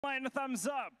Line a thumbs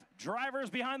up. Drivers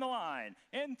behind the line.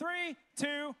 In 3,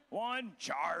 2, 1,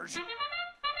 charge.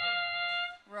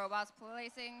 Robots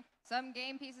placing some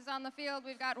game pieces on the field.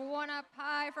 We've got one up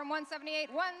high from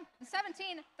 178,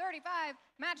 1735,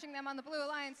 matching them on the Blue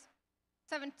Alliance.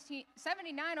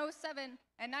 7907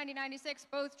 and 9096,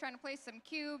 both trying to place some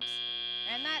cubes.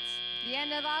 And that's the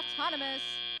end of Autonomous.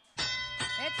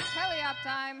 It's teleop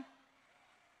time.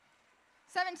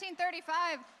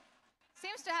 1735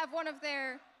 seems to have one of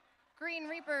their Green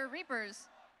Reapers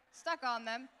stuck on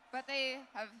them, but it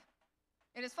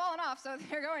has fallen off, so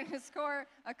they're going to score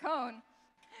a cone.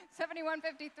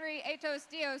 7153, Atos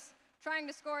Dios trying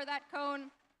to score that cone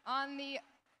on the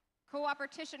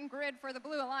cooperation grid for the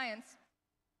Blue Alliance.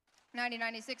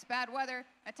 9096, Bad Weather,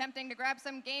 attempting to grab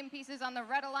some game pieces on the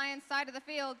Red Alliance side of the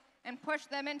field and push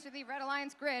them into the Red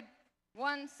Alliance grid.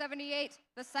 178,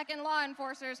 the second Law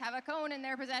Enforcers have a cone in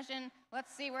their possession.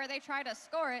 Let's see where they try to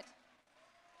score it.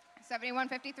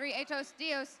 7153, Atos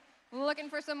Dios, looking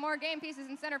for some more game pieces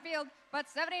in center field, but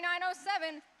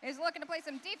 7907 is looking to play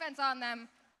some defense on them,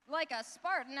 like a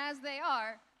Spartan as they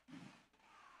are.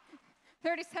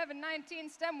 3719,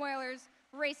 Stem Whalers,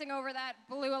 racing over that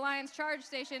Blue Alliance charge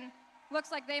station.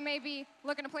 Looks like they may be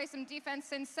looking to play some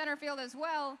defense in center field as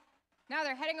well. Now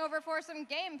they're heading over for some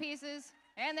game pieces,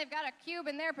 and they've got a cube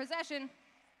in their possession.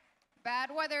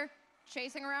 Bad Weather,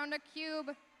 chasing around a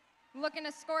cube, looking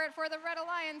to score it for the Red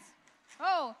Alliance.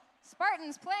 Oh,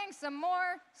 Spartans playing some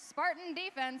more Spartan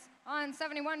defense on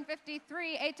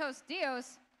 7153, Atos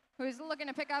Dios, who's looking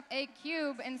to pick up a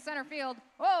cube in center field.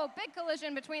 Oh, big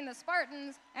collision between the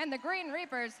Spartans and the Green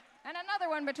Reapers, and another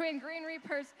one between Green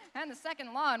Reapers and the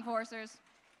second Law Enforcers.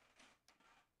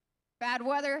 Bad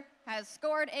Weather has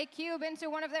scored a cube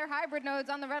into one of their hybrid nodes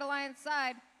on the Red Alliance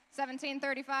side.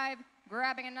 1735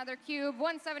 grabbing another cube.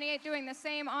 178 doing the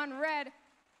same on red.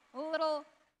 A little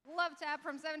love tap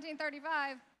from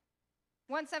 1735.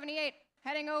 178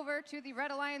 heading over to the Red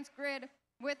Alliance grid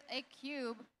with a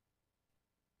cube.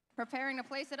 Preparing to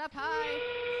place it up high.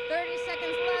 30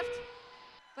 seconds left.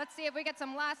 Let's see if we get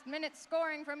some last-minute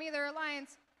scoring from either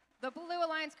alliance. The Blue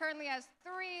Alliance currently has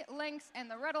 3 links, and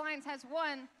the Red Alliance has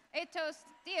 1. Atos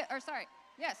Dios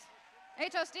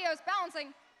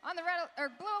balancing on the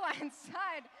Blue Alliance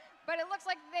side, but it looks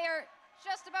like they're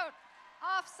just about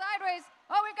off sideways.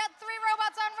 Oh, we've got 3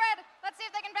 robots on red. Let's see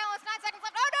if they can balance. 9 seconds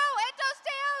left. Oh no, Atos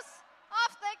Dios!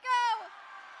 Off they go.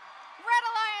 Red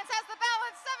Alliance has the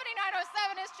balance.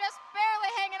 7907 is just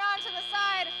barely hanging on to the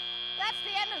side. That's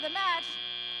the end of the match.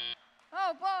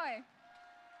 Oh boy.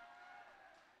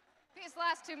 These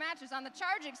last 2 matches on the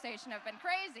charging station have been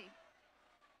crazy.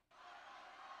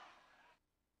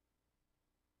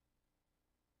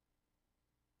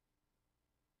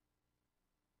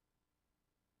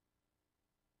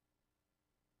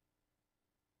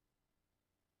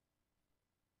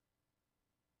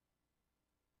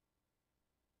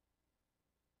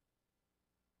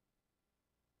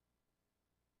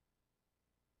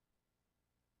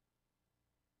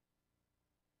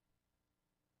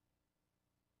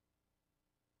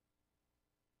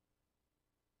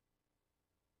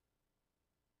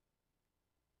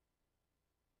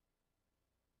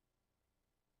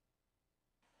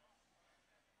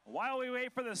 While we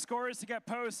wait for the scores to get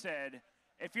posted,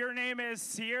 if your name is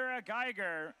Sierra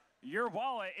Geiger, your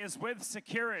wallet is with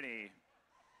security.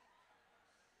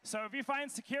 So if you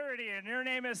find security and your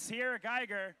name is Sierra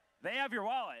Geiger, they have your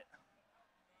wallet.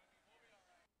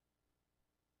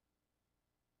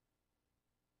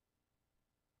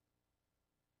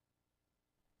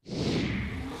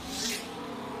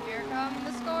 Here come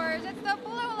the scores. It's the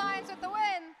Blue Alliance with the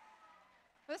win.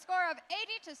 The score of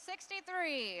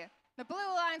 80-63. The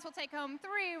Blue Alliance will take home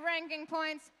 3 ranking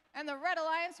points, and the Red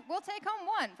Alliance will take home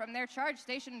 1 from their charge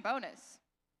station bonus.